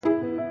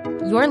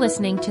You're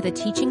listening to the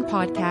teaching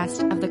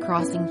podcast of The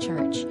Crossing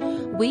Church.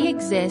 We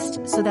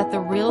exist so that the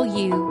real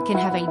you can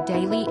have a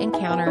daily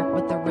encounter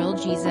with the real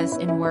Jesus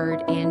in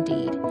word and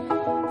deed.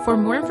 For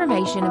more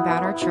information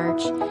about our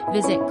church,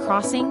 visit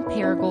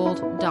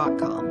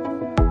crossingparagould.com.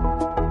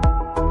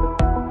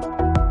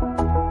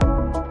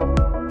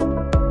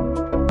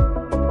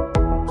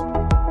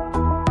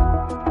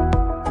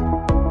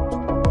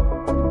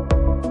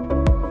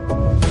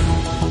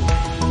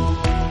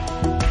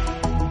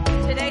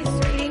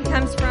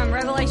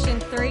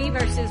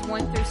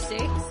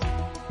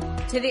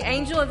 To the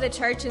angel of the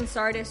church in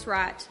Sardis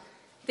write,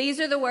 "These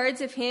are the words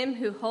of him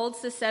who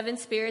holds the seven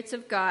spirits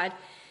of God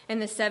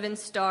and the seven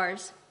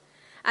stars.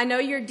 I know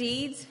your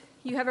deeds.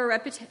 You have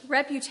a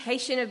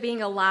reputation of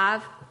being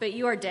alive, but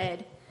you are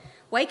dead.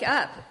 Wake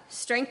up,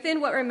 strengthen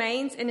what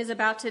remains and is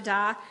about to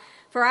die,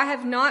 for I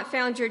have not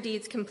found your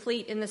deeds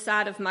complete in the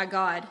sight of my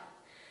God.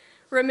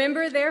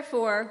 Remember,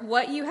 therefore,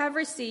 what you have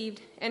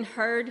received and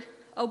heard,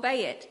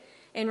 obey it,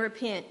 and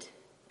repent.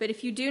 But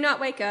if you do not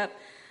wake up,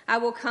 I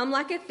will come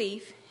like a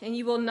thief, and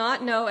you will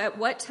not know at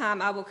what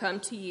time I will come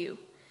to you.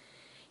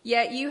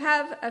 Yet you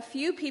have a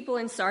few people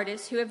in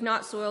Sardis who have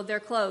not soiled their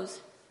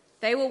clothes.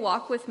 They will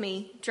walk with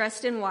me,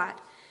 dressed in white,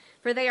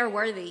 for they are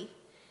worthy.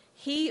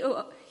 He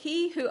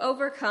who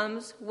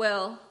overcomes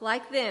will,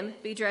 like them,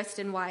 be dressed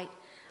in white.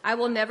 I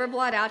will never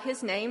blot out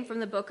his name from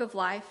the book of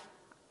life,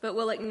 but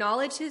will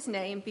acknowledge his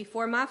name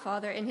before my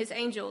Father and his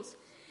angels.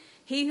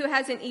 He who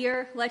has an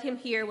ear, let him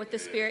hear what the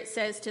Spirit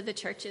says to the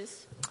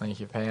churches." Thank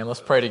you, Pam. Let's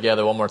pray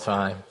together one more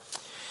time.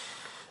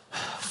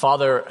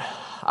 Father,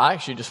 I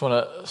actually just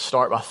want to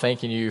start by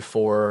thanking you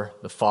for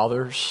the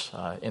fathers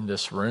in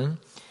this room.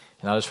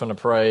 And I just want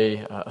to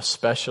pray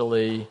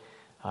especially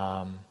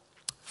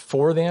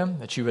for them,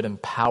 that you would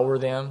empower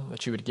them,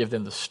 that you would give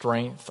them the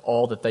strength,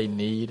 all that they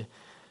need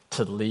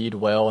to lead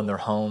well in their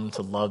home,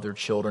 to love their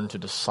children, to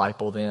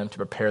disciple them, to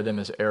prepare them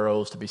as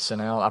arrows to be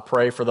sent out. I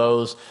pray for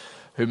those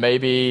who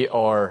maybe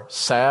are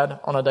sad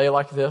on a day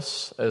like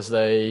this, as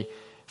they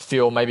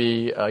feel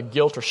maybe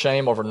guilt or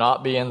shame over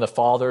not being the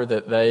father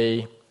that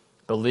they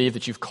believe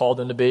that you've called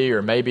them to be,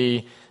 or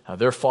maybe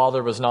their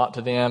father was not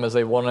to them as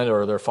they wanted,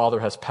 or their father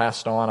has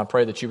passed on. I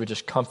pray that you would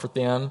just comfort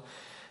them,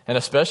 and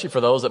especially for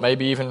those that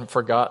maybe even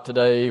forgot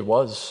today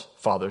was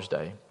Father's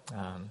Day.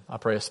 I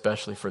pray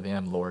especially for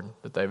them, Lord,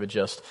 that they would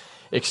just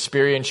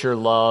experience your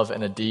love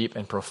in a deep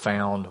and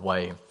profound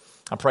way.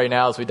 I pray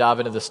now as we dive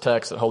into this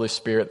text that, Holy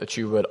Spirit, that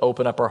you would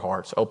open up our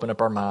hearts, open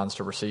up our minds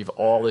to receive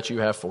all that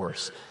you have for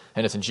us.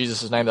 And it's in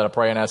Jesus' name that I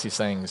pray and ask these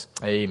things.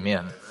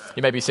 Amen.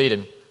 You may be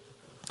seated.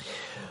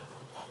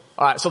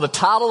 All right, so the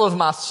title of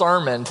my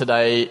sermon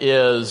today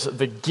is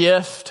The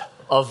Gift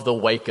of the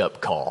Wake-Up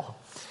Call.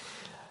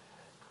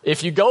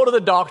 If you go to the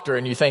doctor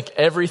and you think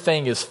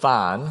everything is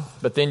fine,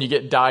 but then you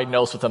get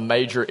diagnosed with a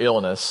major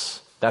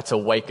illness, that's a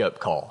wake-up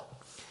call.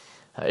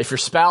 If your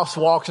spouse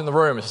walks in the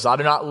room and says, "I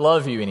do not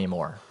love you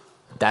anymore,"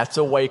 that's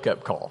a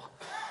wake-up call.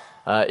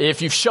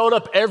 If you've showed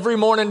up every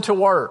morning to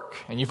work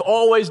and you've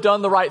always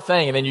done the right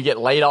thing and then you get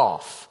laid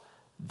off,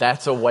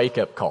 that's a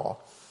wake-up call.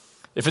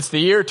 If it's the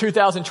year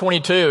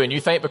 2022 and you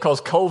think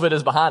because COVID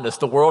is behind us,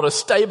 the world is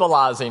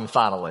stabilizing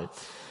finally,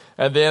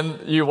 and then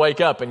you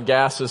wake up and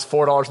gas is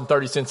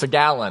 $4.30 a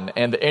gallon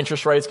and the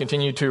interest rates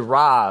continue to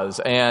rise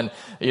and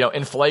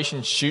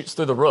inflation shoots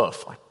through the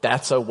roof,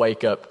 that's a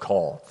wake-up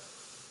call.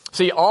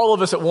 See, all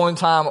of us at one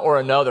time or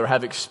another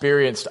have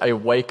experienced a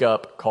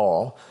wake-up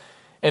call.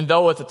 And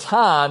though at the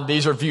time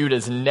these are viewed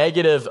as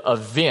negative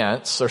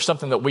events or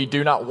something that we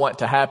do not want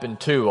to happen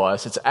to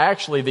us, it's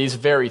actually these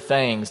very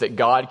things that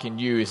God can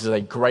use as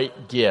a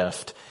great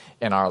gift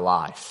in our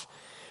life.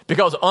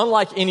 Because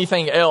unlike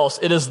anything else,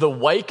 it is the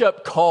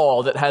wake-up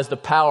call that has the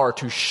power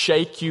to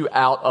shake you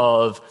out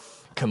of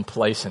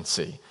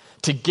complacency,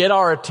 to get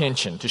our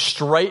attention, to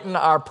straighten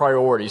our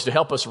priorities, to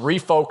help us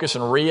refocus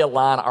and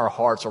realign our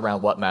hearts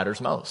around what matters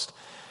most.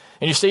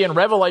 And you see in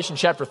Revelation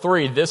chapter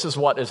 3, this is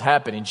what is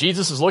happening.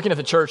 Jesus is looking at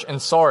the church in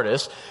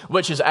Sardis,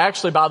 which is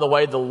actually, by the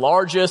way, the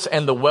largest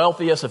and the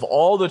wealthiest of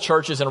all the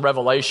churches in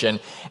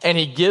Revelation, and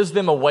he gives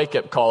them a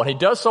wake-up call. And he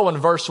does so in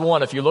verse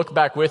 1, if you look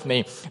back with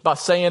me, by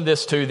saying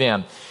this to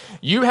them: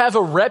 "You have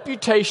a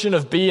reputation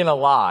of being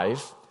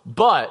alive,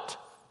 but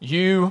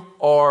you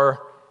are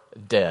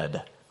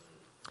dead."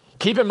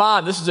 Keep in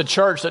mind, this is a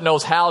church that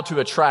knows how to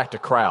attract a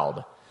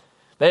crowd.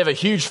 They have a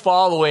huge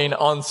following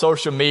on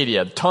social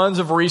media, tons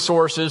of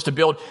resources to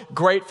build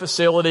great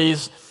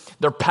facilities.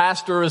 Their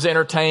pastor is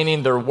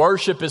entertaining. Their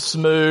worship is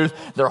smooth.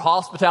 Their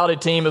hospitality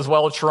team is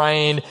well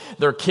trained.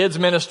 Their kids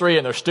ministry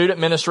and their student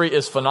ministry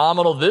is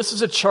phenomenal. This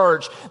is a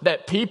church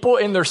that people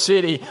in their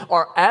city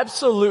are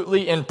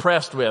absolutely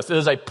impressed with. It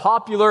is a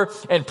popular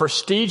and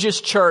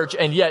prestigious church,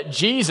 and yet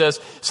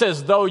Jesus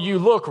says, though you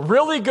look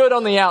really good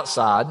on the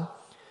outside,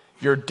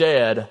 you're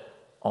dead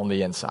on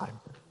the inside.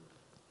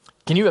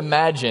 Can you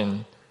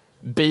imagine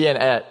being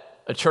at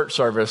a church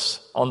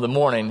service on the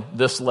morning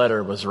this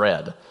letter was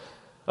read?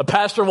 A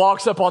pastor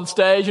walks up on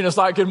stage and it's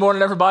like, "Good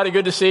morning, everybody.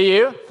 Good to see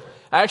you.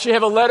 I actually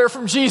have a letter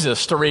from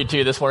Jesus to read to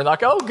you this morning."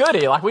 Like, oh,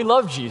 goody. Like, we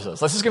love Jesus.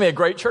 This is going to be a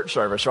great church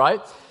service,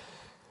 right?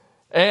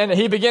 And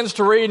he begins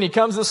to read, and he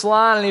comes to this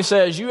line, and he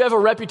says, you have a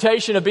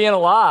reputation of being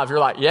alive. You're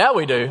like, yeah,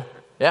 we do.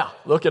 Yeah,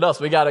 look at us.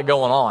 We got it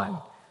going on.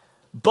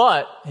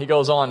 But he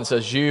goes on and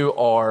says, you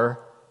are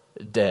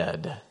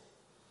dead.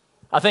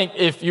 I think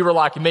if you were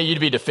like me,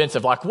 you'd be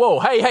defensive, like, whoa,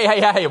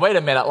 hey, wait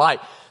a minute.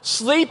 Like,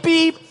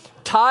 sleepy,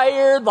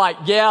 tired, like,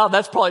 yeah,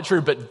 that's probably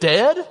true, but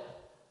dead?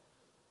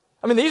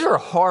 I mean, these are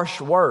harsh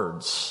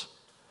words,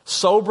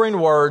 sobering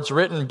words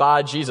written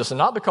by Jesus, and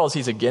not because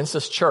he's against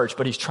this church,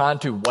 but he's trying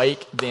to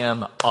wake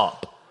them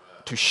up,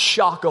 to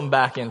shock them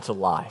back into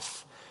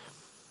life.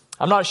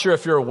 I'm not sure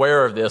if you're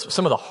aware of this, but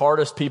some of the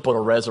hardest people to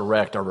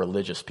resurrect are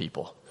religious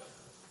people.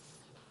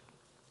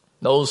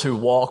 Those who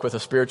walk with a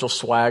spiritual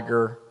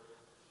swagger,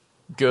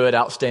 good,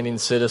 outstanding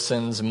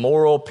citizens,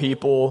 moral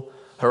people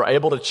who are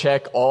able to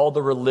check all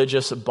the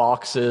religious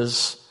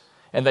boxes,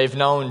 and they've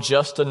known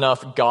just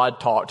enough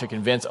God talk to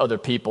convince other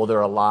people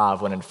they're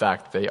alive when in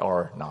fact they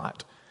are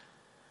not.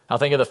 I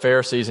think of the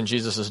Pharisees in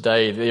Jesus'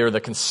 day. They are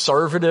the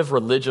conservative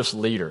religious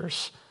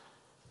leaders,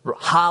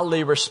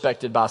 highly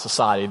respected by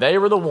society. They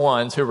were the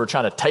ones who were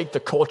trying to take the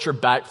culture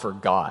back for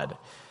God.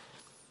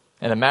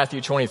 And in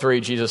Matthew 23,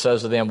 Jesus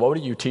says to them, "Woe to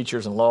you,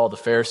 teachers and law of the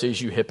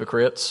Pharisees, you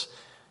hypocrites!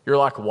 You're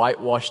like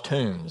whitewashed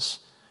tombs.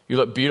 You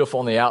look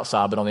beautiful on the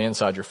outside, but on the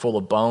inside you're full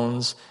of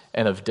bones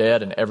and of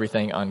dead and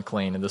everything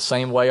unclean. In the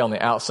same way, on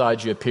the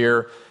outside you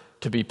appear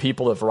to be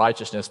people of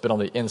righteousness, but on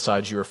the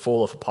inside you are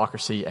full of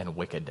hypocrisy and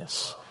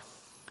wickedness."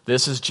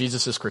 This is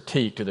Jesus'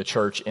 critique to the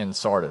church in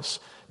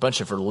Sardis. A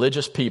bunch of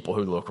religious people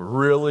who look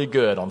really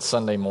good on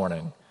Sunday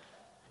morning.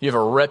 You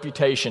have a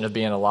reputation of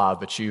being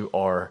alive, but you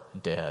are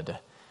dead.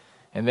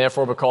 And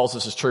therefore, because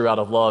this is true out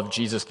of love,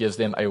 Jesus gives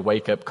them a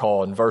wake-up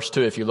call. In verse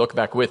 2, if you look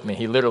back with me,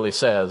 he literally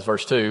says,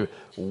 verse 2,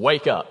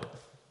 "Wake up,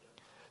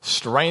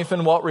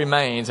 strengthen what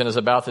remains and is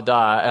about to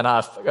die,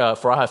 and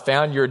for I have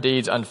found your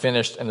deeds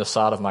unfinished in the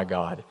sight of my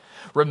God.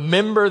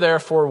 Remember,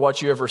 therefore,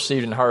 what you have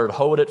received and heard,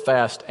 hold it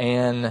fast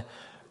and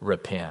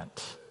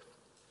repent."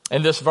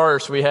 In this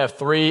verse, we have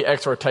three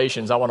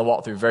exhortations I want to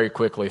walk through very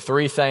quickly.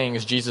 Three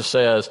things Jesus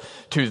says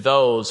to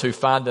those who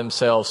find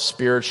themselves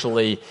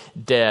spiritually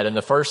dead. And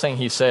the first thing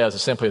he says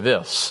is simply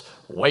this: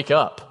 wake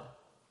up.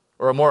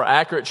 Or a more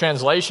accurate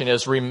translation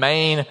is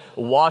remain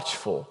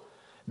watchful.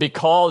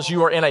 Because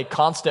you are in a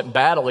constant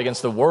battle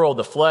against the world,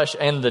 the flesh,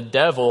 and the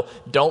devil,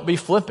 don't be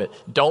flippant.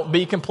 Don't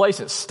be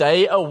complacent.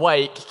 Stay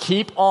awake.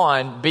 Keep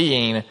on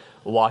being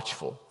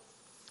watchful.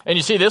 And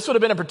you see, this would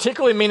have been a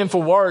particularly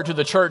meaningful word to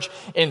the church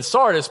in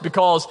Sardis,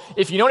 because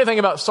if you know anything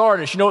about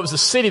Sardis, you know it was a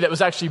city that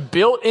was actually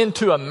built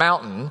into a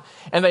mountain,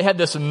 and they had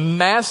this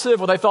massive,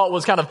 what they thought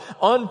was kind of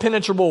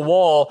unpenetrable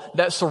wall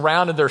that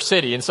surrounded their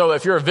city. And so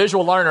if you're a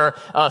visual learner,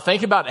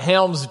 think about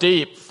Helm's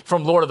Deep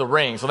from Lord of the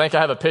Rings. I think I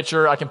have a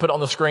picture I can put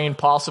on the screen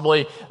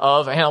possibly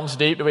of Helm's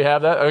Deep. Do we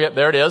have that? Okay,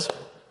 there it is.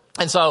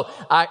 And so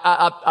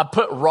I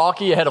put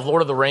Rocky ahead of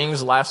Lord of the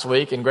Rings last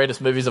week in greatest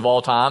movies of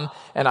all time,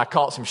 and I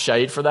caught some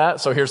shade for that.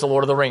 So here's the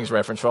Lord of the Rings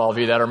reference for all of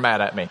you that are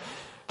mad at me.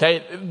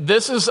 Okay,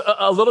 this is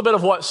a little bit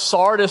of what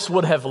Sardis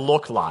would have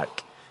looked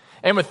like.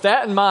 And with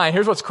that in mind,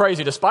 here's what's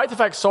crazy. Despite the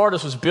fact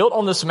Sardis was built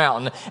on this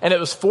mountain, and it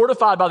was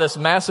fortified by this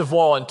massive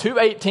wall in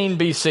 218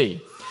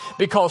 BC,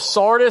 because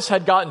Sardis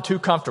had gotten too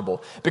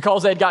comfortable,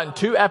 because they had gotten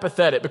too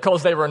apathetic,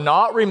 because they were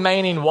not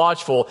remaining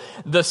watchful,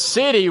 the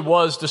city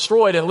was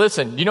destroyed. And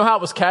listen, you know how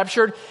it was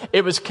captured?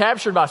 It was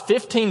captured by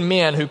 15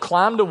 men who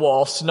climbed a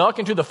wall, snuck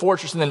into the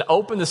fortress, and then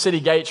opened the city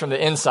gates from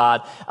the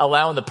inside,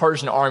 allowing the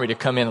Persian army to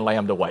come in and lay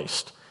them to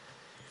waste.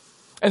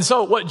 And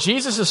so what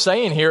Jesus is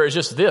saying here is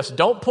just this: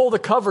 don't pull the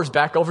covers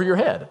back over your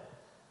head.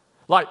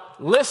 Like,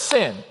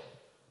 listen.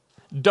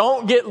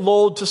 Don't get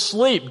lulled to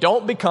sleep.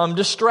 Don't become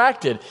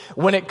distracted.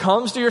 When it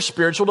comes to your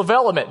spiritual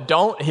development,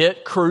 don't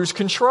hit cruise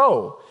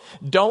control.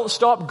 Don't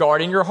stop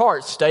guarding your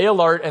heart. Stay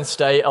alert and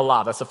stay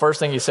alive. That's the first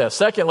thing he says.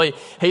 Secondly,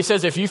 he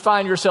says if you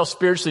find yourself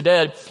spiritually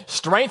dead,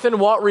 strengthen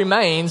what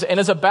remains and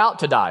is about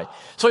to die.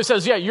 So he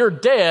says, yeah, you're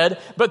dead,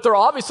 but there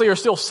obviously are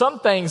still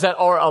some things that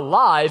are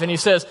alive. And he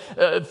says,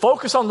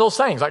 focus on those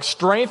things. Like,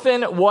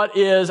 strengthen what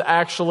is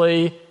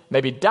actually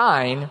maybe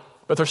dying,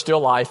 but there's still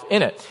life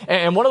in it.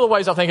 And one of the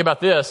ways I think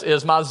about this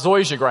is my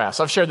zoysia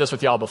grass. I've shared this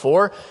with y'all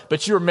before,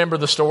 but you remember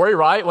the story,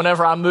 right?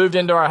 Whenever I moved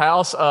into our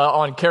house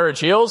on Carriage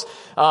Hills,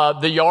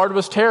 the yard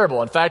was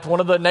terrible. In fact, one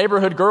of the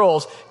neighborhood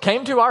girls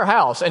came to our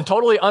house and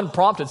totally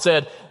unprompted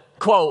said,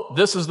 quote,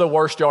 "This is the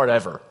worst yard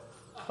ever."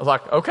 I was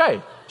like,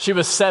 okay. She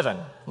was 7.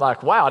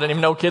 Like, wow, I didn't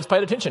even know kids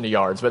paid attention to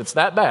yards, but it's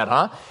that bad,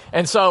 huh?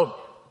 And so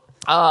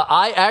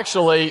I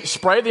actually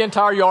sprayed the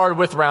entire yard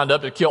with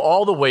Roundup to kill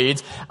all the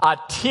weeds. I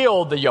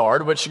tilled the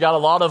yard, which got a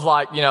lot of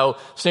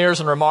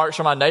sneers and remarks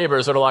from my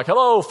neighbors that are like,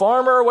 "Hello,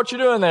 farmer, what you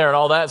doing there?" and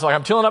all that. So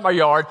I'm tilling up my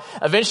yard.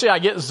 Eventually I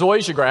get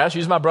zoysia grass.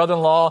 Use my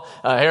brother-in-law,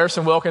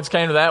 Harrison Wilkins,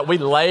 came to that. We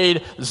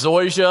laid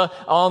zoysia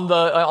on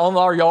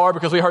our yard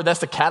because we heard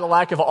that's the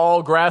Cadillac of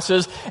all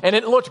grasses. And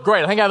it looked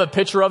great. I think I have a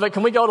picture of it.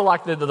 Can we go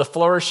to the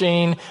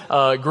flourishing,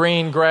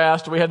 green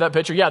grass? Do we have that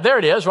picture? Yeah, there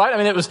it is, right? I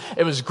mean,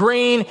 it was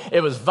green.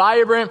 It was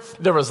vibrant.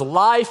 There was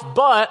life,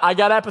 but I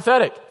got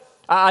apathetic.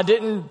 I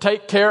didn't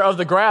take care of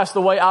the grass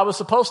the way I was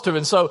supposed to.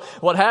 And so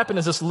what happened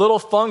is this little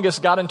fungus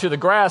got into the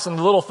grass, and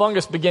the little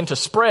fungus began to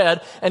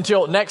spread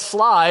until, next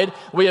slide,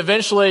 we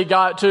eventually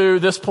got to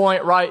this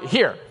point right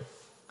here.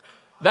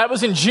 That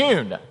was in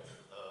June.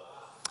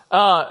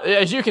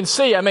 As you can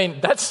see, I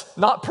mean, that's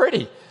not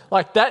pretty.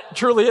 Like, that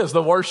truly is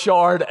the worst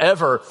yard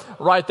ever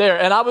right there.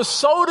 And I was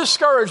so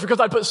discouraged because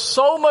I put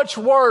so much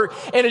work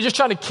into just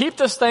trying to keep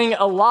this thing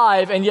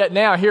alive. And yet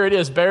now here it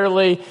is,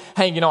 barely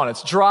hanging on.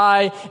 It's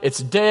dry. It's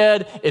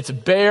dead. It's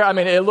bare. I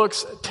mean, it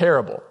looks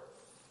terrible.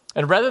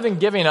 And rather than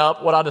giving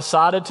up, what I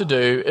decided to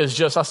do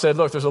is I said,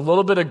 look, there's a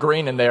little bit of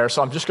green in there,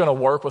 so I'm just going to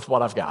work with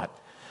what I've got.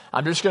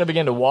 I'm just going to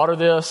begin to water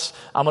this.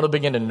 I'm going to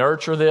begin to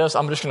nurture this.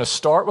 I'm just going to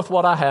start with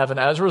what I have. And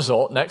as a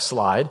result, next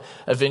slide,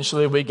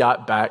 eventually we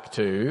got back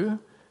to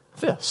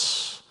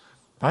this,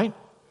 right?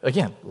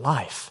 Again,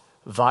 life,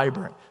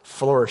 vibrant,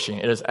 flourishing.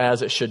 It is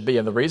as it should be.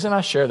 And the reason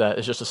I share that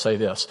is just to say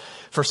this.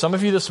 For some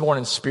of you this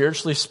morning,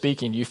 spiritually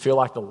speaking, you feel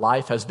like the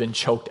life has been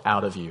choked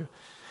out of you.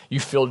 You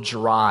feel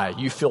dry.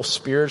 You feel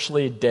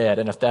spiritually dead.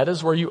 And if that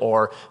is where you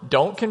are,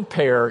 don't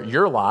compare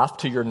your life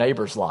to your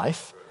neighbor's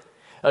life.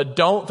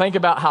 Don't think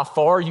about how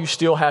far you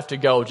still have to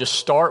go. Just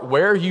start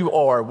where you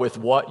are with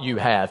what you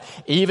have,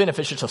 even if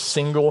it's just a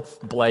single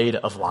blade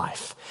of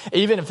life.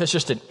 Even if it's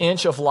just an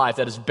inch of life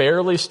that is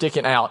barely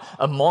sticking out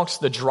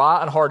amongst the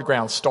dry and hard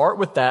ground. Start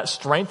with that,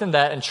 strengthen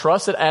that, and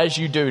trust that as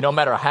you do, no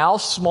matter how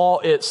small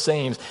it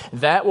seems,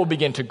 that will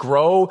begin to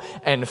grow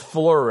and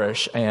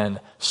flourish and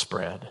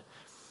spread.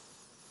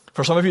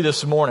 For some of you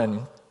this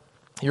morning,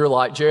 you're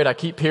like, Jared, I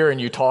keep hearing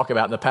you talk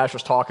about, and the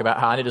pastors talk about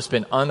how I need to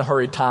spend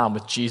unhurried time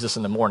with Jesus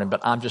in the morning, but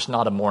I'm just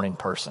not a morning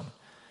person.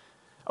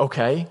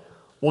 Okay,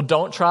 well,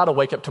 don't try to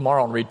wake up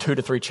tomorrow and read 2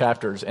 to 3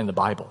 chapters in the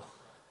Bible.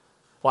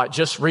 Like,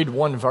 just read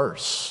one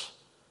verse.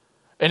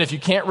 And if you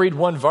can't read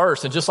one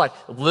verse, then just like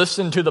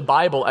listen to the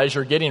Bible as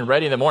you're getting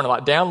ready in the morning.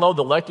 Like, download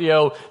the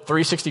Lectio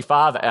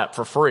 365 app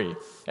for free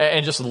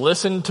and just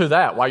listen to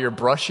that while you're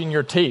brushing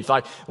your teeth.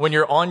 Like, when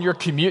you're on your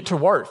commute to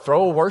work,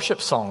 throw a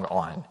worship song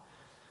on.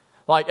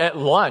 Like, at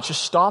lunch,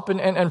 just stop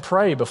and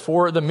pray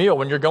before the meal.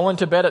 When you're going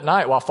to bed at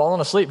night while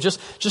falling asleep,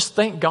 just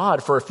thank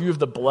God for a few of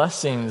the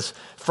blessings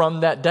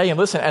from that day. And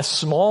listen, as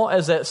small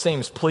as that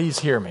seems, please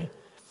hear me.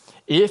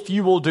 If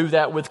you will do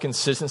that with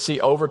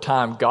consistency over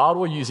time, God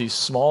will use these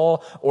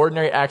small,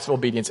 ordinary acts of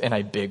obedience in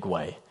a big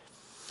way.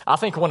 I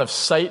think one of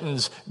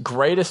Satan's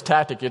greatest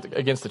tactics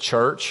against the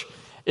church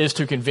is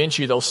to convince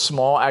you those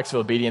small acts of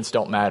obedience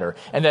don't matter.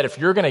 And that if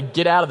you're going to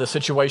get out of the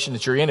situation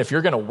that you're in, if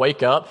you're going to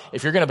wake up,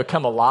 if you're going to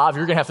become alive,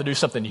 you're going to have to do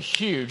something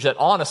huge that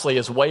honestly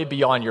is way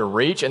beyond your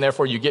reach, and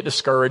therefore you get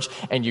discouraged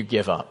and you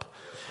give up.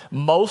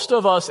 Most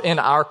of us in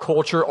our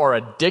culture are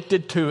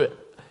addicted to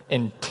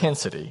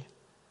intensity,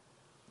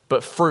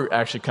 but fruit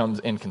actually comes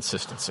in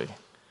consistency.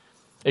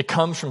 It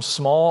comes from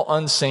small,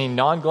 unseen,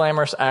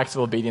 non-glamorous acts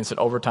of obedience that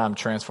over time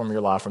transform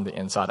your life from the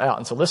inside out.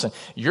 And so listen,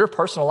 your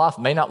personal life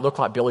may not look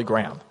like Billy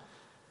Graham.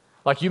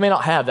 Like, you may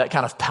not have that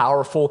kind of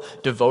powerful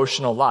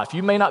devotional life.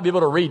 You may not be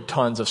able to read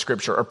tons of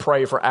scripture or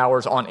pray for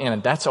hours on end,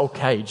 and that's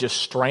okay. Just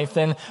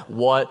strengthen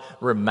what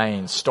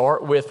remains.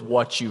 Start with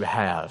what you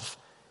have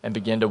and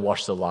begin to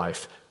watch the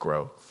life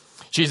grow.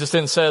 Jesus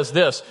then says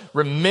this,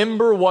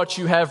 remember what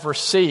you have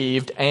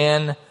received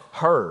and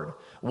heard.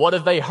 What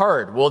have they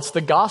heard? Well, it's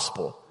the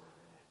gospel.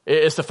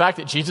 It's the fact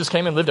that Jesus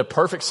came and lived a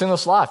perfect,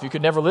 sinless life. You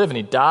could never live, and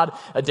he died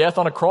a death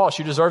on a cross.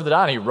 You deserve to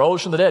die, and he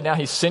rose from the dead. Now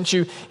he sent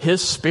you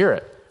his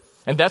Spirit.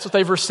 And that's what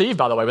they've received,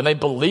 by the way. When they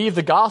believe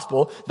the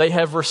gospel, they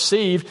have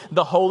received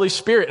the Holy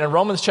Spirit. In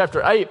Romans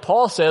chapter 8,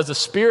 Paul says the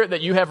Spirit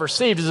that you have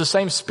received is the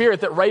same Spirit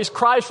that raised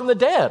Christ from the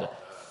dead.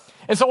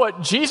 And so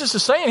what Jesus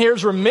is saying here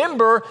is,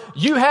 remember,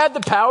 you had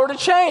the power to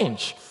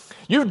change.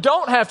 You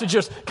don't have to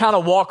just kind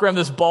of walk around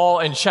this ball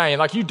and chain.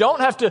 Like, you don't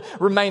have to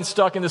remain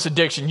stuck in this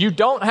addiction. You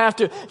don't have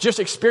to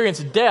just experience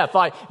death.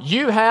 Like,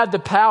 you had the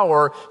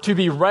power to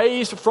be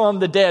raised from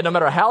the dead, no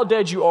matter how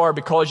dead you are,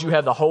 because you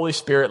have the Holy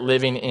Spirit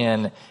living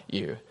in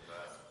you.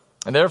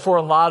 And therefore,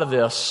 in light of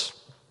this,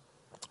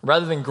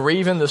 rather than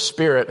grieving the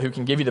Spirit who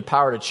can give you the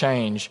power to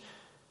change,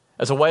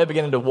 as a way of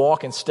beginning to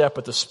walk in step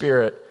with the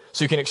Spirit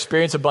so you can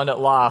experience abundant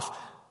life,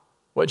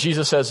 what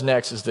Jesus says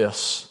next is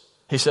this.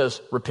 He says,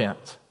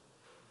 repent.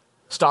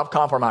 Stop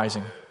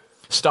compromising.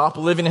 Stop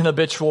living in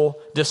habitual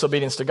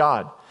disobedience to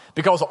God.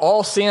 Because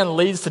all sin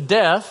leads to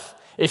death.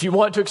 If you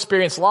want to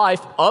experience life,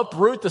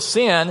 uproot the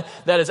sin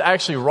that is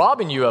actually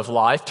robbing you of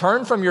life.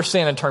 Turn from your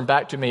sin and turn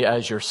back to me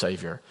as your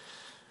Savior.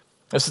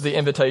 This is the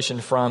invitation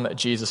from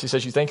Jesus. He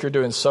says, you think you're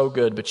doing so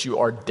good, but you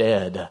are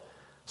dead.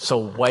 So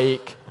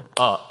wake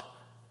up.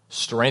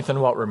 Strengthen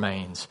what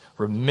remains.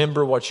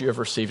 Remember what you have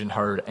received and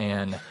heard,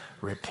 and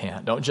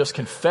repent. Don't just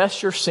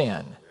confess your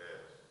sin.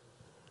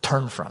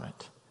 Turn from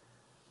it.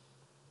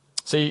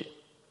 See,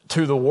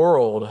 to the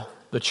world,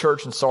 the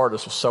church in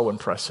Sardis was so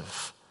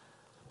impressive.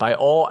 By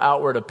all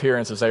outward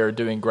appearances, they are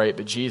doing great,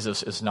 but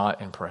Jesus is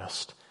not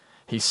impressed.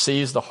 He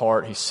sees the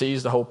heart, he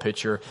sees the whole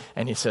picture,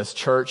 and he says,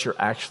 church, you're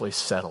actually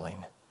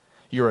settling.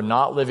 You are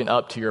not living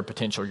up to your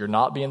potential. You're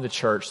not being the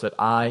church that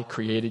I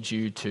created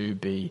you to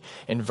be.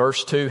 In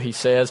verse 2, he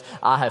says,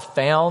 I have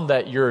found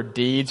that your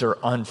deeds are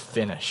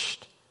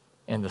unfinished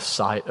in the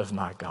sight of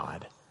my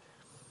God.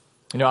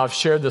 You know, I've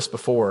shared this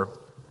before,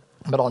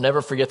 but I'll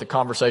never forget the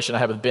conversation I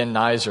had with Ben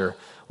Nizer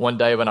one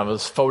day when I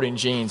was folding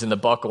jeans in the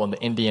Buckle in the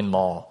Indian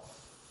Mall.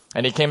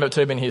 And he came up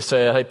to me and he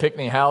said, hey,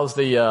 Pickney, how's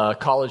the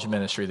college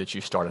ministry that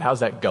you started? How's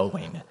that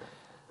going?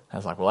 I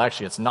was like, well,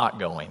 actually, it's not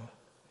going.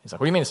 He's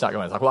like, what do you mean it's not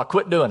going? I was like, well, I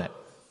quit doing it.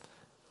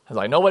 I was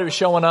like, nobody was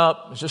showing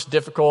up. It was just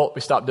difficult.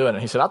 We stopped doing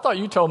it. He said, I thought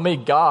you told me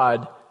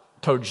God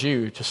told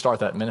you to start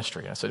that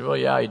ministry. I said, well,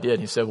 yeah, he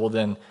did. He said, well,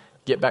 then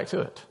get back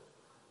to it.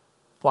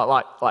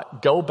 Like,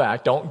 go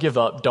back. Don't give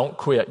up. Don't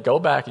quit. Go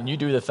back and you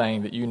do the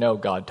thing that you know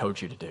God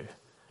told you to do,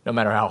 no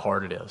matter how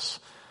hard it is.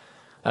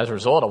 As a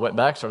result, I went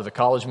back, started the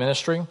college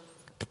ministry.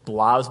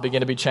 Lives begin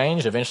to be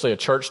changed. Eventually a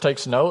church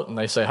takes note and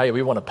they say, hey,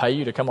 we want to pay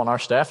you to come on our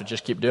staff and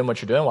just keep doing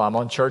what you're doing. While I'm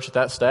on church at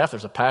that staff,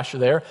 there's a pastor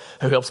there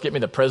who helps get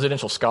me the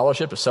presidential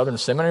scholarship to Southern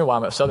Seminary. While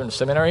I'm at Southern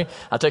Seminary,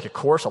 I take a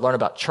course. I learn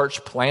about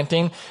church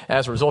planting.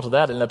 As a result of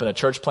that, I end up in a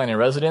church planting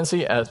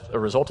residency. As a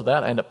result of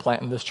that, I end up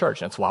planting this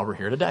church. That's why we're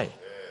here today.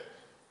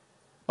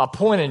 My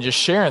point in just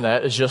sharing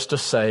that is just to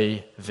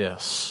say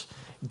this.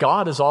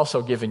 God has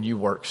also given you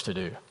works to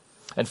do.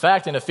 In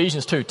fact, in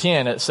Ephesians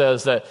 2:10, it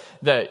says that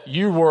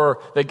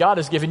God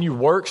has given you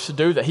works to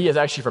do that he has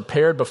actually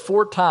prepared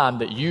before time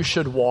that you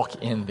should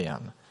walk in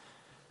them.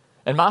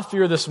 And my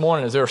fear this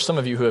morning is there are some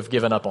of you who have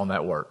given up on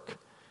that work.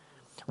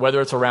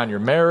 Whether it's around your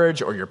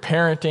marriage or your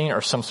parenting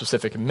or some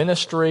specific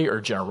ministry or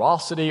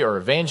generosity or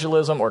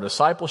evangelism or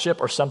discipleship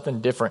or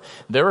something different.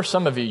 There are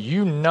some of you,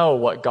 you know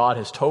what God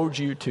has told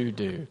you to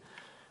do.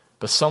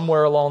 But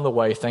somewhere along the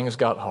way, things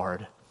got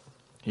hard.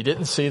 You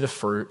didn't see the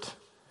fruit.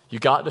 You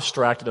got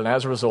distracted, and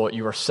as a result,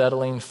 you are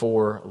settling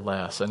for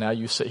less. And now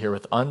you sit here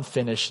with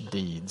unfinished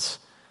deeds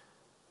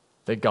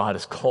that God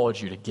has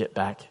called you to get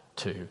back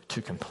to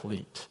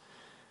complete.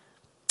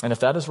 And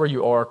if that is where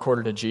you are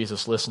according to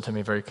Jesus, listen to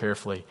me very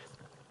carefully.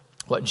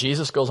 What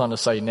Jesus goes on to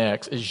say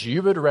next is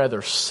you would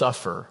rather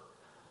suffer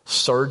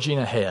surging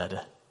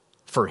ahead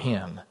for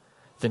him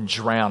than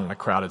drown in a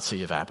crowded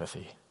sea of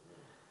apathy.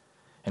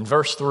 In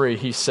verse 3,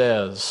 he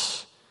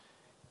says,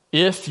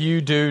 if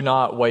you do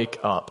not wake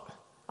up,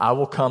 I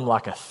will come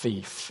like a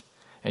thief,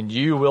 and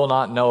you will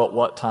not know at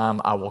what time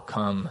I will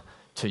come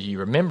to you.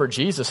 Remember,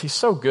 Jesus, he's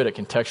so good at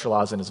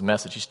contextualizing his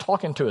message. He's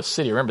talking to a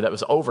city, remember, that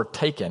was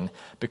overtaken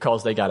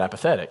because they got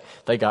apathetic.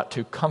 They got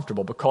too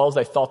comfortable because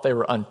they thought they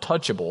were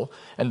untouchable,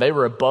 and they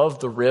were above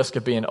the risk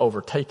of being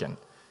overtaken.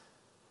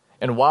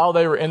 And while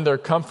they were in their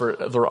comfort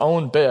of their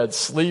own bed,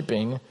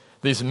 sleeping,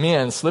 these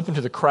men slipping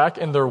through the crack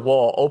in their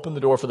wall, opened the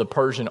door for the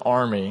Persian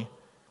army,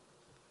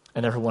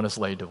 and everyone is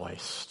laid to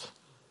waste.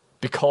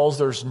 Because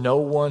there's no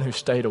one who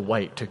stayed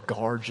awake to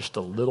guard just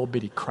a little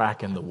bitty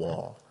crack in the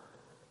wall,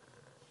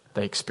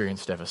 they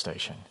experienced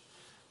devastation.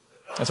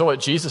 And so what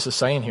Jesus is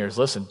saying here is,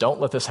 listen, don't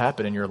let this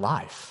happen in your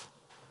life.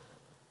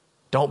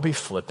 Don't be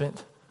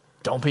flippant.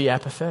 Don't be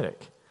apathetic.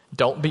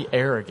 Don't be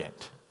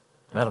arrogant.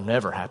 That'll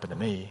never happen to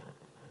me.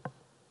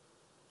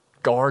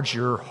 Guard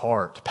your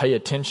heart. Pay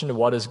attention to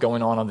what is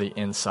going on the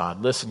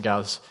inside. Listen,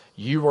 guys,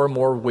 you are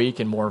more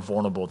weak and more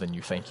vulnerable than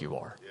you think you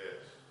are.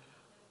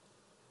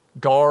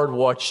 Guard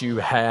what you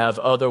have,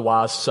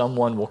 otherwise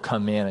someone will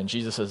come in. And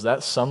Jesus says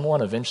that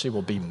someone eventually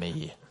will be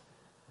me.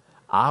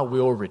 I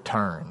will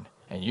return,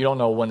 and you don't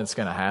know when it's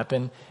going to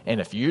happen. And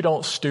if you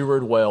don't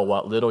steward well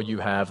what little you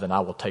have, then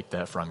I will take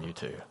that from you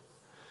too.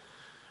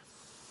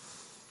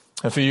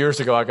 A few years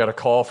ago, I got a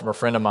call from a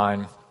friend of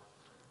mine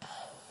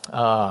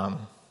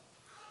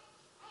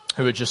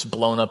who had just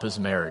blown up his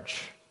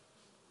marriage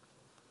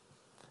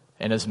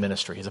and his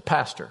ministry. He's a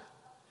pastor.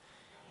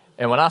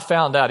 And when I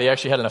found out, he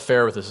actually had an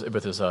affair with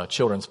his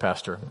children's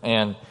pastor.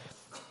 And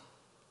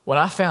when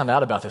I found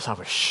out about this, I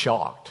was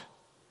shocked.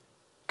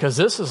 Because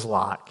this was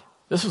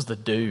the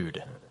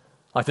dude.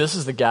 Like, this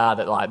is the guy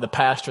that, like, the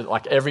pastor,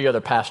 like every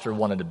other pastor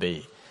wanted to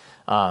be.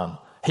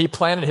 He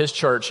planted his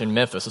church in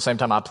Memphis the same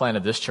time I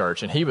planted this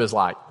church, and he was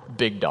like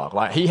big dog.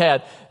 Like, he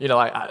had,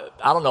 like,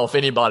 I don't know if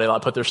anybody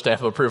like put their stamp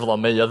of approval on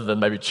me other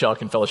than maybe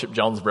Chuck and Fellowship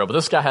Jonesboro, but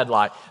this guy had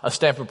like a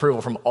stamp of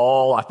approval from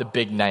all like the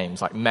big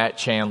names, like Matt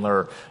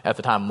Chandler, at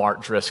the time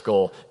Mark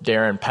Driscoll,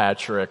 Darren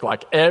Patrick,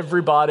 like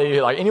everybody,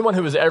 like anyone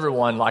who was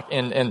everyone like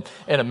in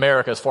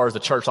America as far as the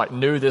church, like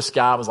knew this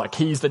guy was like,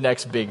 he's the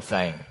next big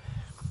thing.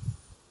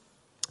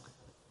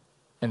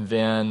 And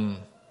then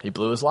he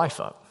blew his life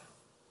up.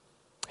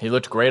 He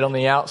looked great on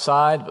the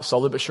outside, but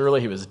slowly but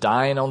surely he was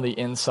dying on the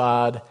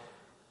inside.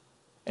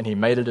 And he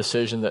made a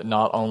decision that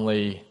not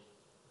only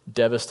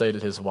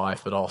devastated his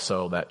wife, but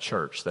also that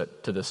church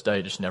that to this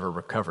day just never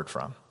recovered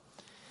from.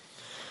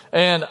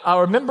 And I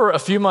remember a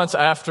few months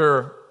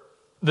after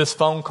this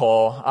phone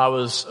call, I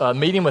was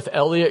meeting with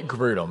Elliot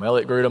Grudem.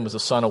 Elliot Grudem was the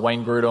son of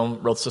Wayne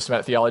Grudem, wrote the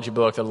systematic theology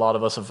book that a lot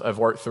of us have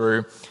worked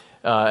through.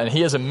 And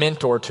he is a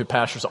mentor to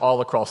pastors all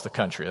across the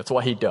country. That's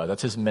what he does.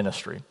 That's his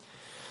ministry.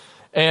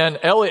 And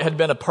Elliot had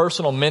been a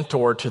personal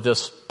mentor to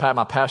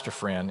my pastor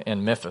friend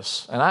in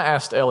Memphis. And I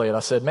asked Elliot,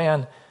 I said,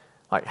 man,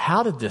 Like,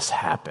 how did this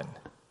happen?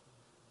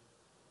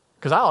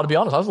 Because I ought to be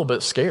honest, I was a little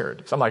bit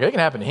scared. So I'm like, it can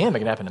happen to him, it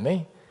can happen to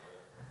me.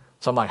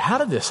 So I'm like, how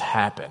did this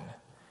happen?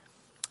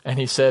 And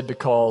he said,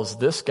 because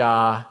this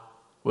guy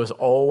was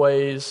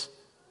always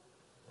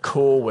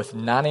cool with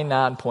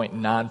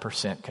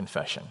 99.9%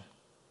 confession.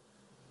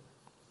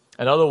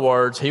 In other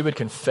words, he would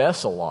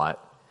confess a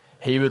lot.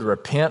 He would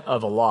repent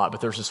of a lot.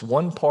 But there's this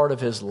one part of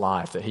his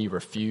life that he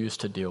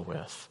refused to deal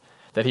with,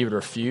 that he would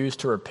refuse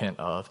to repent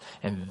of.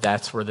 And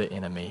that's where the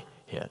enemy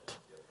hit.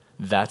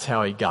 That's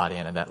how he got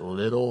in that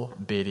little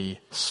bitty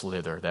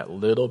slither, that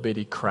little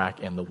bitty crack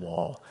in the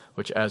wall,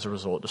 which as a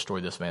result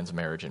destroyed this man's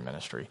marriage and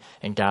ministry.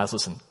 And guys,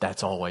 listen,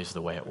 that's always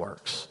the way it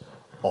works.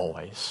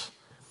 Always.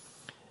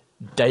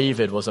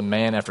 David was a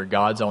man after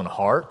God's own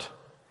heart,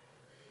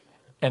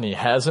 and he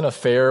has an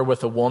affair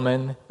with a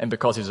woman, and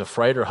because he's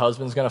afraid her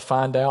husband's going to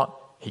find out,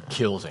 he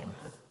kills him.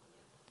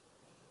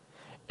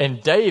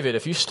 And David,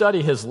 if you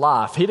study his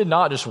life, he did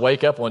not just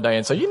wake up one day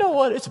and say, you know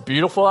what, it's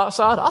beautiful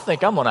outside, I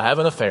think I'm going to have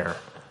an affair.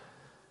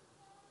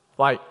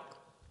 Like,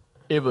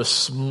 it was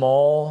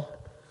small,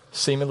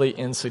 seemingly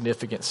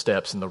insignificant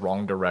steps in the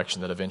wrong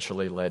direction that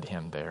eventually led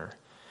him there.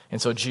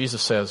 And so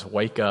Jesus says,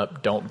 wake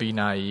up, don't be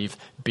naive,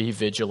 be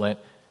vigilant.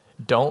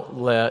 Don't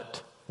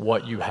let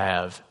what you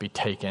have be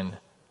taken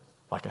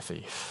like a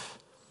thief.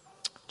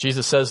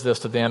 Jesus says this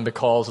to them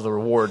because of the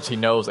rewards he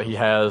knows that he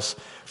has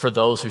for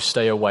those who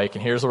stay awake.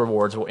 And here's the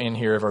rewards. We'll end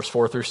here, verse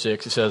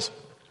 4-6. He says,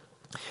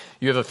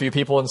 you have a few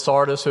people in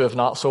Sardis who have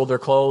not sold their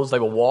clothes. They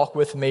will walk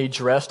with me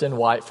dressed in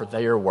white, for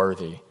they are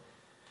worthy.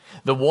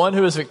 The one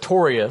who is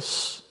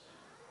victorious,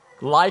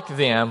 like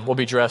them, will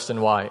be dressed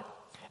in white.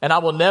 And I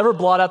will never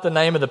blot out the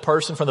name of the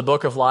person from the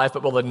book of life,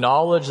 but will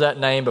acknowledge that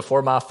name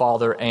before my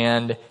Father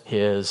and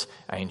his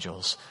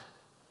angels.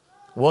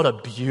 What a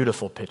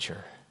beautiful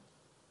picture.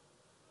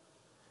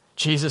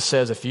 Jesus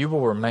says, if you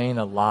will remain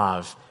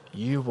alive,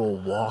 you will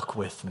walk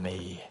with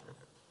me.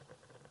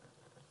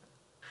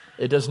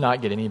 It does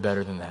not get any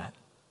better than that.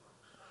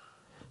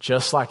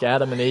 Just like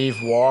Adam and Eve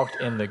walked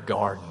in the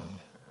garden.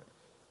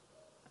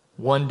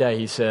 One day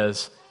he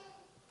says,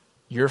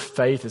 your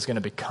faith is going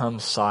to become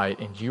sight,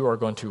 and you are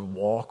going to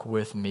walk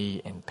with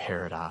me in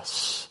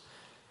paradise.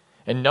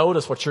 And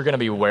notice what you're going to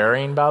be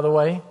wearing, by the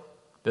way.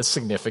 That's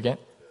significant.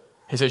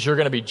 He says you're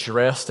going to be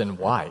dressed in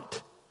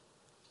white.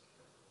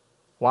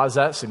 Why is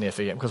that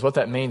significant? Because what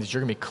that means is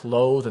you're going to be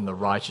clothed in the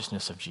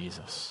righteousness of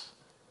Jesus.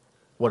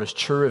 What is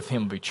true of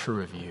him will be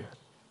true of you.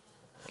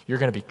 You're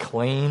going to be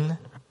clean.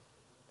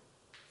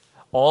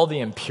 All the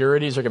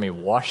impurities are going to be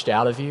washed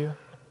out of you.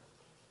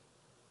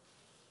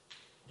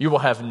 You will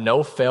have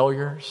no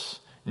failures,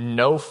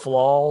 no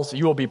flaws.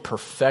 You will be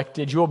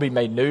perfected. You will be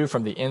made new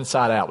from the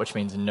inside out, which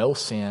means no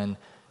sin,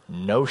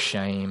 no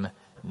shame,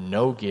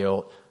 no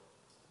guilt,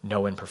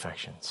 no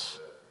imperfections.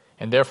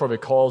 And therefore,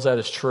 because that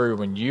is true,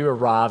 when you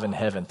arrive in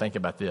heaven, think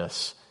about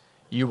this,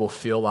 you will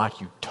feel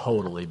like you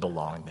totally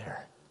belong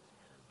there.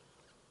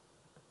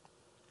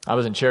 I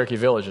was in Cherokee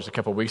Village just a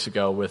couple of weeks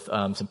ago with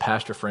some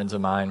pastor friends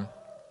of mine,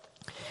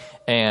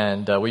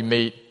 and we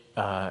meet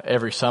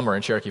every summer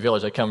in Cherokee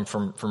Village. They come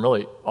from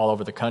really all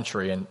over the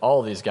country, and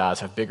all of these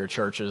guys have bigger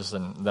churches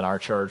than our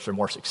church. They're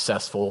more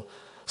successful.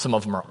 Some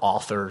of them are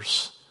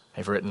authors.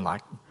 They've written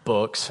like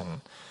books,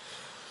 and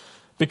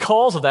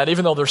because of that,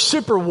 even though they're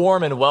super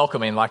warm and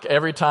welcoming, like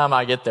every time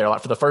I get there,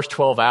 like for the first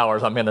 12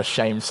 hours, I'm in a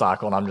shame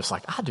cycle, and I'm just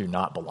like, I do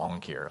not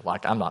belong here.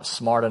 Like, I'm not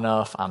smart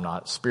enough. I'm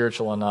not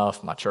spiritual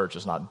enough. My church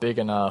is not big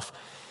enough.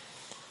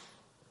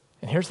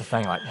 And here's the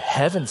thing, like,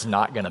 heaven's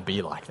not going to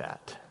be like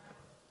that.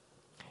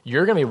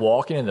 You're going to be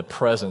walking in the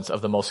presence of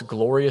the most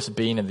glorious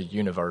being in the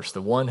universe,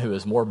 the one who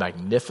is more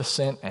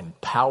magnificent and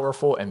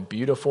powerful and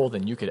beautiful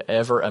than you could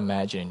ever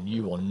imagine.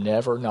 You will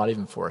never, not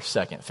even for a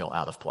second, feel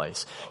out of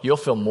place. You'll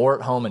feel more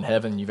at home in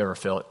heaven than you've ever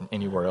felt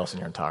anywhere else in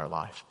your entire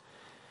life.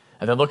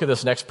 And then look at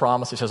this next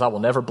promise. He says, I will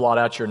never blot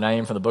out your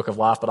name from the book of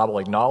life, but I will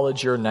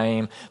acknowledge your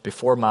name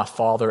before my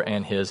Father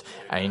and his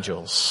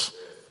angels.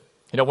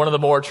 You know, one of the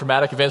more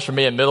traumatic events for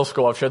me in middle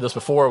school, I've shared this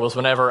before, was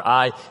whenever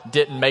I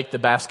didn't make the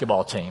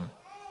basketball team.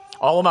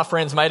 All of my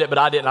friends made it, but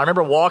I didn't. I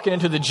remember walking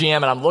into the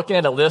gym, and I'm looking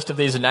at a list of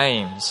these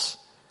names,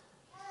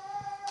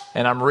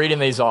 and I'm reading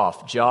these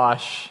off.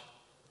 Josh,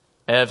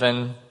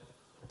 Evan,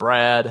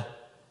 Brad,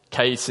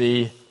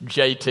 Casey,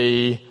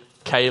 JT,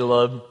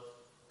 Caleb,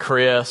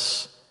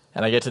 Chris,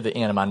 and I get to the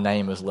end, and my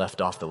name was left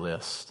off the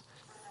list.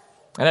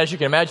 And as you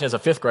can imagine, as a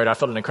fifth grader, I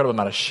felt an incredible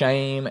amount of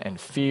shame and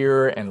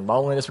fear and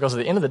loneliness, because at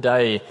the end of the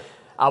day,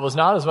 I was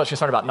not as much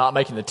concerned about not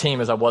making the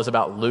team as I was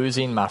about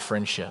losing my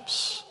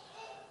friendships.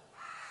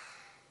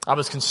 I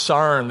was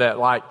concerned that,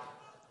 like,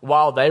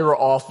 while they were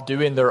off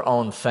doing their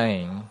own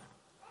thing,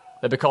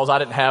 that because I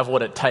didn't have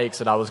what it takes,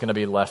 that I was going to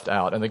be left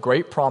out. And the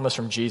great promise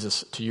from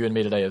Jesus to you and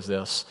me today is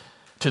this: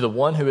 to the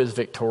one who is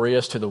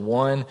victorious, to the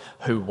one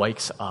who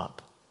wakes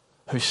up,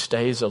 who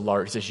stays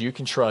alert. He says, you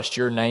can trust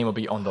your name will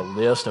be on the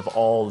list of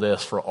all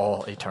this for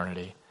all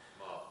eternity.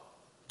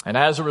 And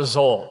as a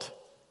result,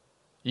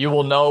 you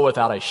will know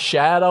without a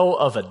shadow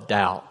of a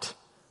doubt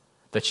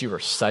that you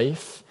are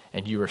safe,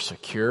 and you are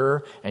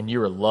secure, and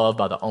you are loved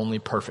by the only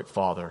perfect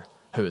Father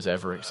who has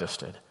ever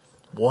existed.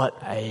 What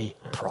a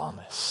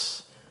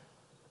promise.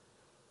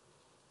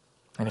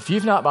 And if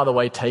you've not, by the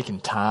way, taken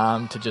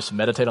time to just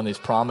meditate on these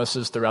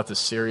promises throughout this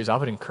series, I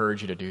would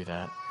encourage you to do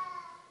that.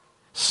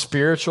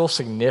 Spiritual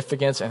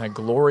significance and a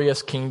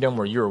glorious kingdom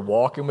where you're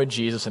walking with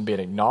Jesus and being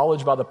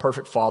acknowledged by the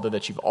perfect Father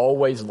that you've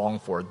always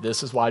longed for.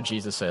 This is why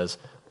Jesus says,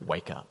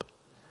 wake up.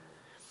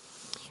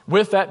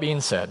 With that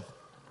being said,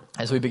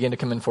 as we begin to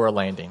come in for a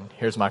landing,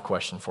 here's my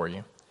question for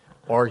you.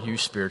 Are you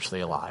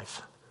spiritually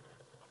alive?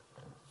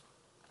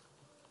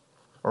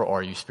 Or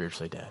are you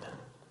spiritually dead?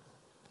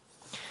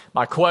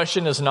 My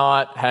question is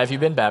not, have you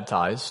been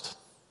baptized?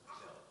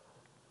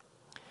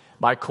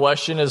 My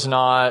question is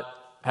not,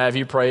 have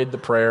you prayed the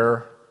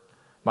prayer?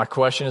 My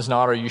question is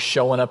not, are you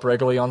showing up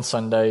regularly on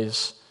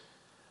Sundays?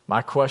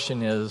 My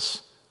question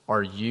is,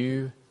 are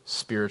you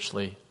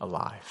spiritually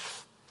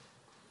alive?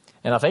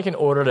 And I think in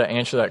order to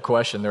answer that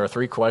question, there are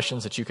 3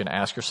 questions that you can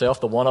ask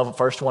yourself. The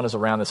first one is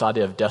around this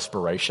idea of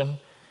desperation.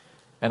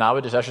 And I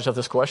would just ask yourself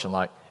this question,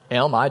 like,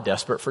 am I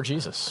desperate for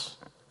Jesus?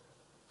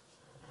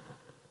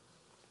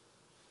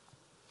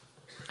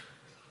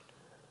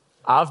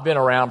 I've been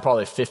around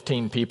probably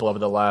 15 people over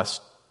the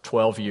last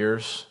 12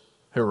 years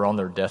who are on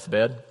their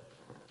deathbed.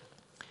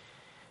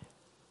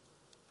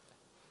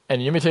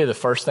 And let me tell you the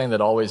first thing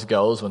that always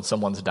goes when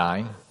someone's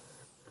dying,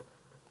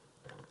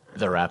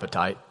 their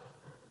appetite.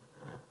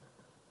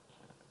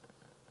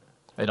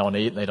 They don't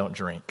eat and they don't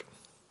drink.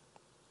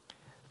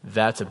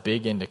 That's a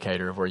big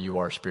indicator of where you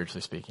are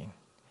spiritually speaking.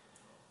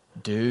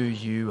 Do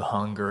you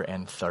hunger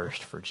and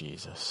thirst for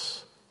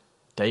Jesus?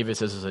 David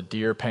says, as a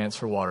deer pants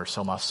for water,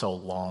 so my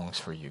soul longs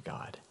for you,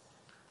 God.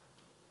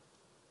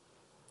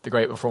 The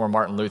great reformer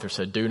Martin Luther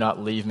said, do not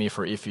leave me,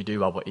 for if you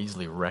do, I will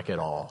easily wreck it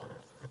all.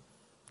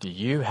 Do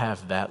you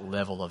have that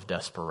level of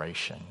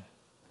desperation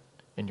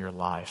in your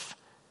life?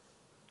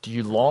 Do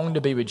you long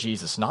to be with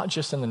Jesus, not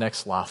just in the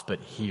next life,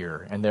 but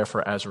here? And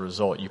therefore, as a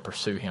result, you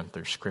pursue him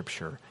through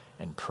Scripture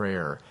and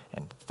prayer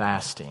and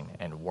fasting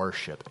and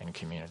worship and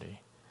community.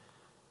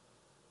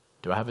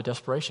 Do I have a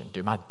desperation?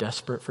 Am I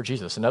desperate for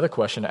Jesus? Another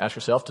question to ask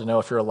yourself to know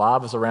if you're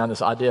alive is around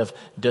this idea of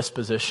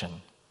disposition.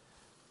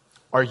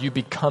 Are you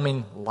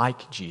becoming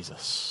like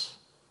Jesus?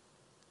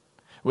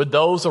 Would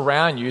those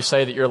around you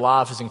say that your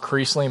life is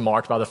increasingly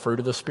marked by the fruit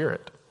of the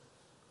Spirit?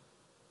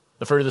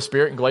 The fruit of the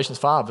Spirit in Galatians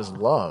 5 is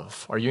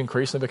love. Are you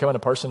increasingly becoming a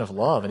person of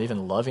love and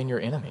even loving your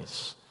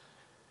enemies?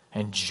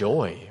 And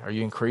joy. Are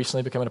you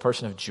increasingly becoming a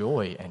person of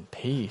joy and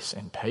peace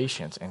and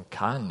patience and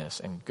kindness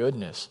and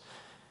goodness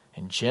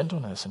and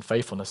gentleness and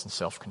faithfulness and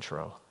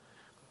self-control?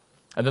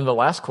 And then the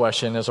last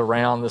question is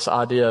around this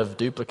idea of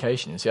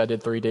duplication. You see, I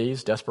did 3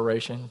 Ds,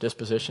 desperation,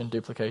 disposition,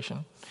 duplication.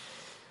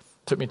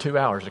 It took me 2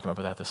 hours to come up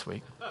with that this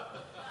week.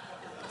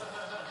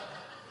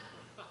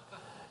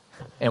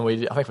 And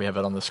I think we have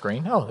it on the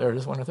screen. Oh, there it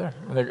is, one right there.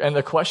 And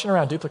the question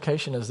around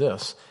duplication is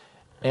this.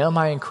 Am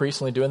I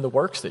increasingly doing the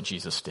works that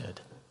Jesus did?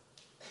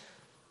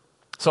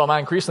 So am I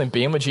increasingly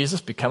being with Jesus,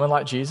 becoming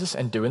like Jesus,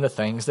 and doing the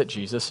things that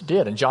Jesus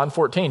did? In John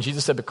 14,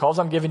 Jesus said, because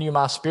I'm giving you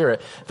my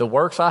Spirit, the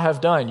works I have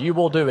done, you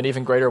will do, and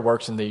even greater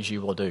works than these you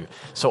will do.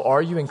 So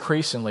are you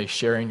increasingly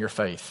sharing your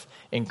faith,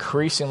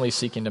 increasingly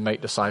seeking to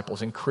make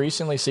disciples,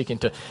 increasingly seeking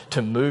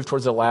to move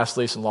towards the last,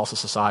 least, and lost of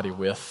society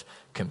with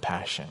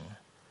compassion?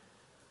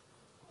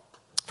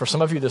 For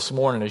some of you this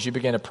morning, as you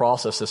begin to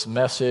process this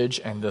message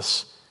and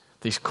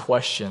these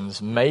questions,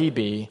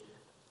 maybe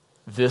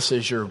this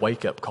is your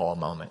wake-up call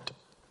moment.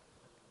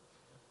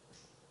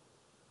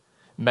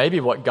 Maybe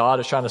what God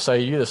is trying to say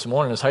to you this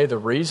morning is, hey, the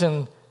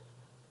reason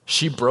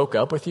she broke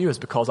up with you is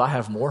because I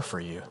have more for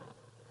you.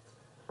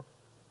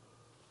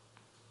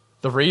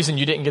 The reason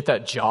you didn't get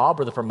that job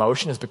or the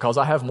promotion is because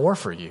I have more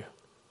for you.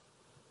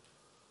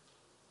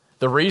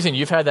 The reason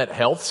you've had that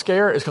health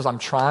scare is because I'm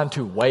trying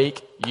to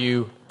wake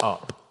you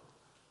up.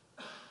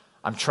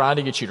 I'm trying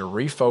to get you to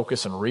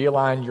refocus and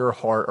realign your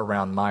heart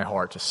around my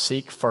heart, to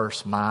seek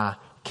first my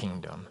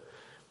kingdom.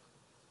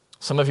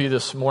 Some of you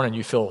this morning,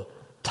 you feel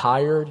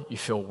tired, you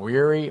feel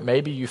weary,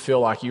 maybe you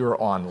feel like you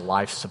are on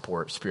life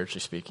support,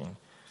 spiritually speaking.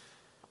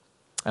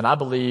 And I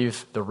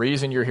believe the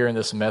reason you're hearing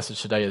this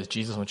message today is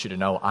Jesus wants you to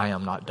know, I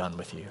am not done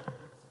with you.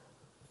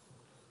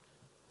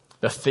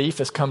 The thief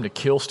has come to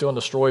kill, steal, and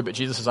destroy, but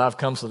Jesus says, I've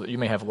come so that you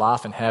may have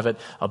life and have it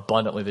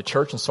abundantly. The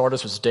church in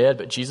Sardis was dead,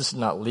 but Jesus did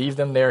not leave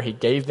them there. He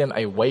gave them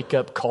a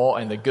wake-up call,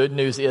 and the good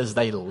news is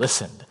they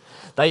listened.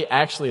 They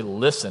actually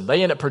listened. They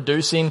ended up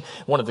producing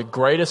one of the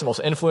greatest and most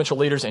influential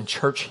leaders in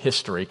church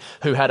history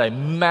who had a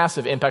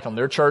massive impact on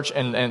their church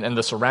and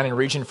the surrounding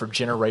region for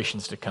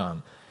generations to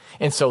come.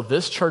 And so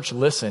this church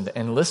listened,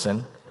 and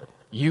listen,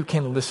 you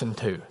can listen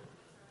too.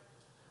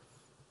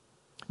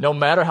 No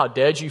matter how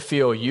dead you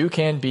feel, you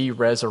can be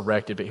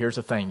resurrected. But here's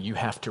the thing, you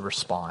have to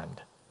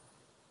respond.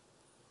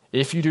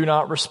 If you do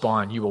not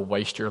respond, you will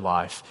waste your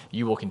life.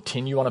 You will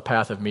continue on a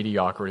path of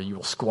mediocrity. You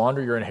will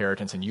squander your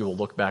inheritance, and you will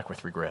look back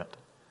with regret.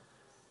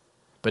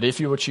 But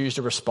if you will choose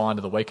to respond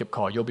to the wake-up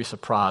call, you'll be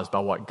surprised by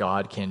what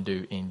God can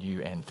do in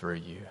you and through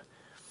you.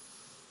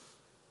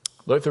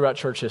 Look throughout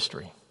church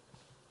history.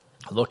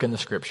 Look in the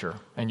Scripture,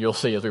 and you'll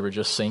see, as we were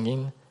just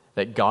singing,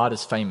 that God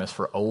is famous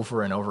for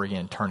over and over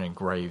again turning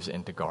graves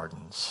into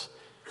gardens.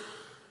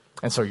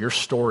 And so your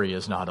story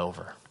is not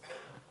over.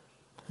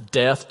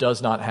 Death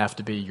does not have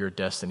to be your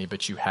destiny,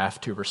 but you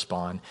have to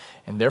respond.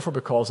 And therefore,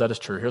 because that is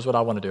true, here's what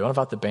I want to do. I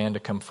invite the band to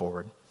come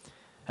forward.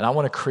 And I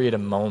want to create a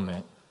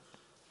moment,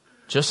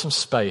 just some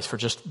space for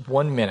just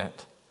 1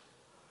 minute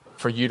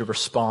for you to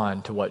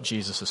respond to what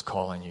Jesus is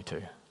calling you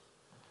to.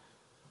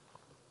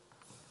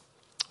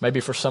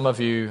 Maybe for some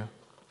of you,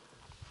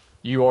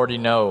 you already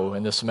know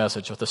in this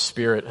message what the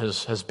Spirit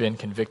has been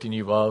convicting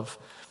you of.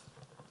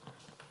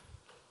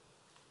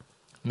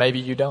 Maybe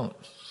you don't.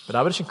 But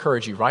I would just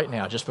encourage you right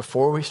now, just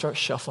before we start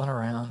shuffling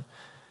around,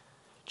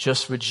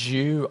 just would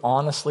you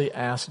honestly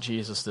ask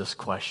Jesus this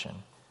question: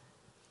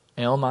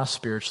 am I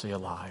spiritually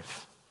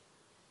alive?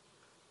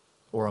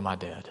 Or am I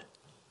dead?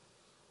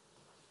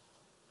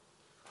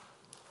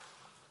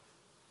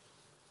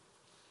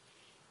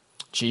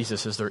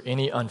 Jesus, is there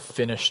any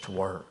unfinished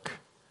work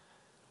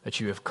that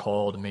you have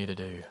called me to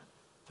do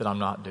that I'm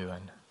not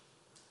doing?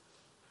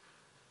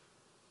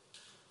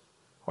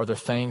 Are there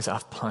things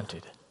I've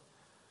punted?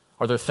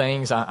 Are there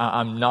things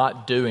I'm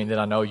not doing that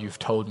I know you've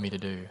told me to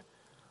do?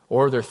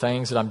 Or are there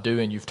things that I'm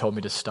doing you've told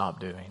me to stop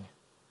doing?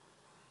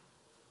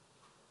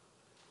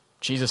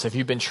 Jesus, have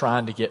you been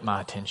trying to get my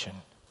attention?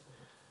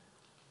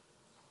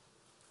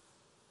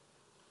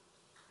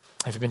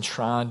 Have you been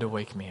trying to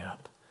wake me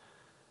up?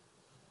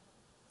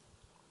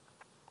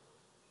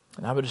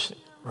 And I would just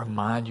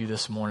remind you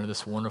this morning of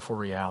this wonderful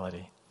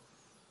reality.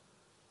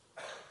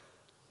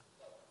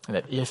 And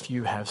that if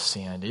you have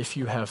sinned, if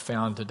you have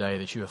found today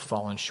that you have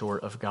fallen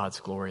short of God's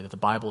glory, that the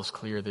Bible is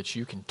clear that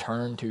you can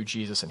turn to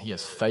Jesus and He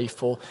is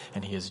faithful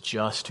and He is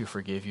just to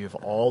forgive you of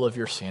all of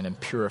your sin and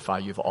purify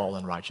you of all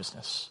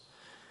unrighteousness.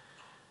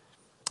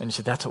 And you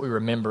see, that's what we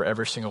remember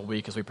every single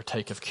week as we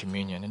partake of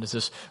communion. And it's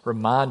this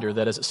reminder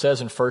that, as it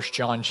says in 1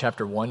 John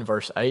chapter 1,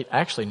 verse 8,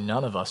 actually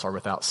none of us are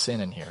without sin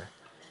in here.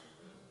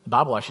 The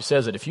Bible actually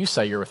says that if you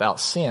say you're without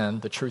sin,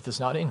 the truth is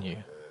not in you.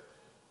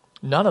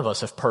 None of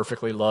us have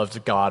perfectly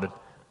loved God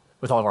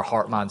with all of our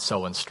heart, mind,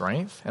 soul, and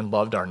strength, and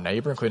loved our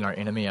neighbor, including our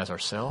enemy, as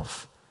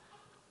ourselves.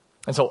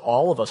 And so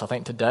all of us, I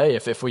think today,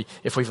 if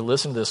we've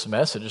listened to this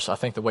message, I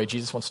think the way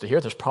Jesus wants to hear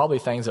it, there's probably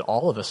things that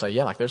all of us say,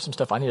 yeah, like there's some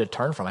stuff I need to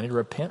turn from, I need to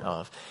repent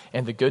of.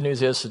 And the good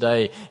news is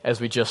today, as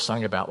we just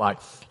sung about, like,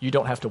 you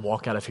don't have to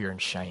walk out of here in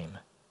shame.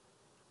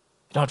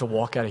 You don't have to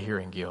walk out of here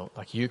in guilt.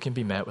 Like, you can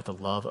be met with the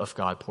love of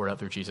God poured out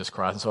through Jesus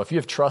Christ. And so if you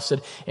have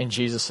trusted in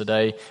Jesus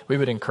today, we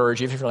would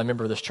encourage you, if you're a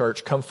member of this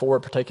church, come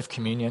forward, partake of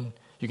communion.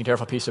 You can tear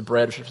off a piece of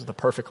bread, which represents the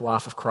perfect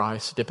life of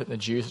Christ. Dip it in the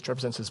juice, which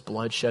represents His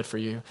blood shed for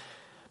you.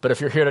 But if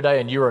you're here today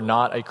and you are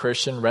not a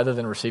Christian, rather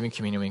than receiving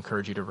communion, we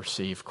encourage you to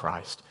receive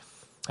Christ.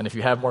 And if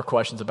you have more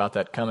questions about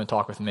that, come and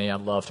talk with me.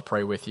 I'd love to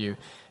pray with you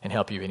and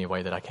help you any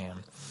way that I can.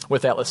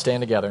 With that, let's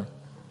stand together.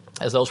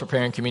 As those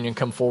preparing communion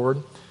come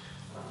forward,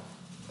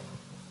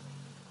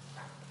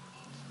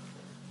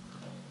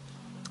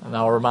 and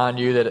I'll remind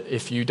you that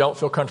if you don't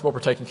feel comfortable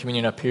partaking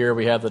communion up here,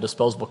 we have the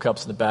disposable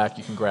cups in the back.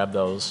 You can grab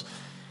those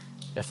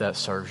if that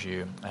serves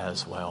you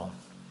as well.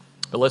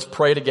 But let's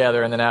pray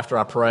together, and then after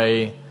I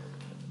pray,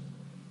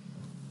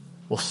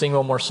 we'll sing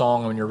one more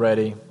song. When you're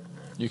ready,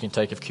 you can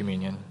take of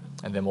communion,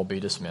 and then we'll be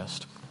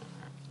dismissed.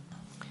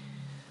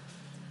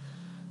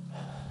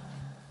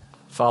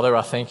 Father,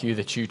 I thank you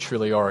that you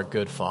truly are a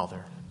good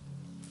Father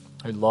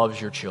who loves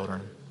your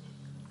children.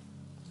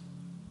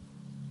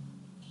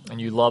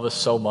 And you love us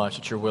so much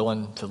that you're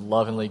willing to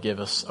lovingly give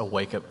us a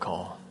wake-up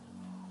call.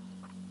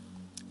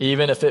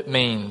 Even if it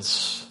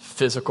means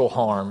physical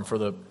harm, for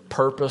the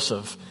purpose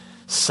of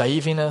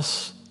saving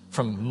us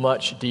from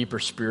much deeper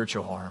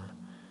spiritual harm.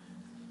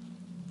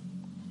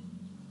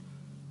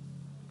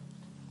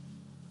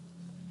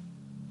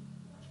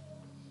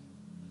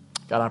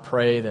 God, I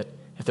pray that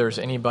if there's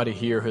anybody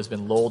here who's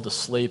been lulled to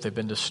sleep, they've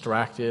been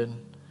distracted,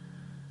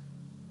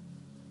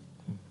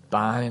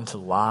 buying into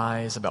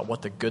lies about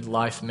what the good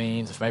life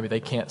means, if maybe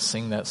they can't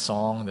sing that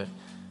song that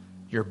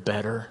you're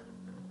better,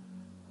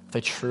 if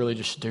they truly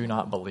just do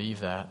not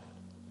believe that.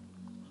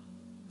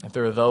 If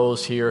there are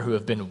those here who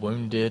have been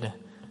wounded,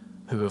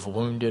 who have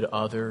wounded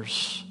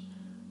others,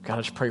 God,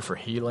 I just pray for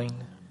healing.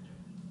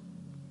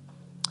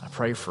 I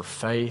pray for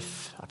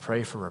faith. I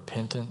pray for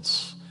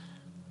repentance.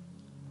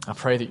 I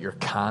pray that your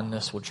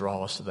kindness will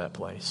draw us to that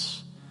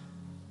place,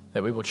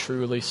 that we will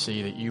truly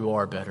see that you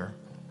are better,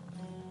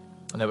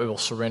 and that we will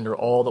surrender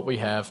all that we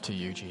have to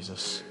you,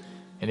 Jesus.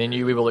 And in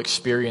you we will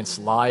experience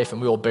life,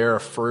 and we will bear a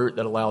fruit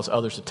that allows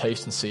others to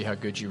taste and see how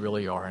good you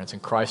really are. And it's in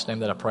Christ's name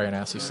that I pray and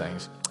ask these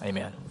things.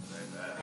 Amen.